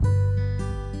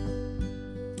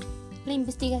La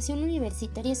investigación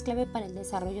universitaria es clave para el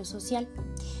desarrollo social.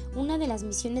 Una de las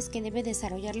misiones que debe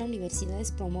desarrollar la universidad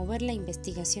es promover la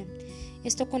investigación,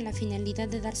 esto con la finalidad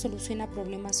de dar solución a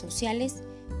problemas sociales,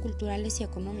 culturales y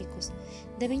económicos.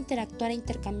 Debe interactuar e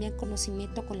intercambiar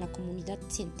conocimiento con la comunidad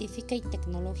científica y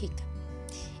tecnológica.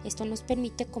 Esto nos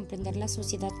permite comprender la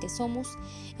sociedad que somos,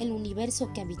 el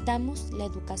universo que habitamos, la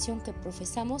educación que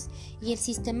profesamos y el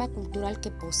sistema cultural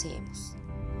que poseemos.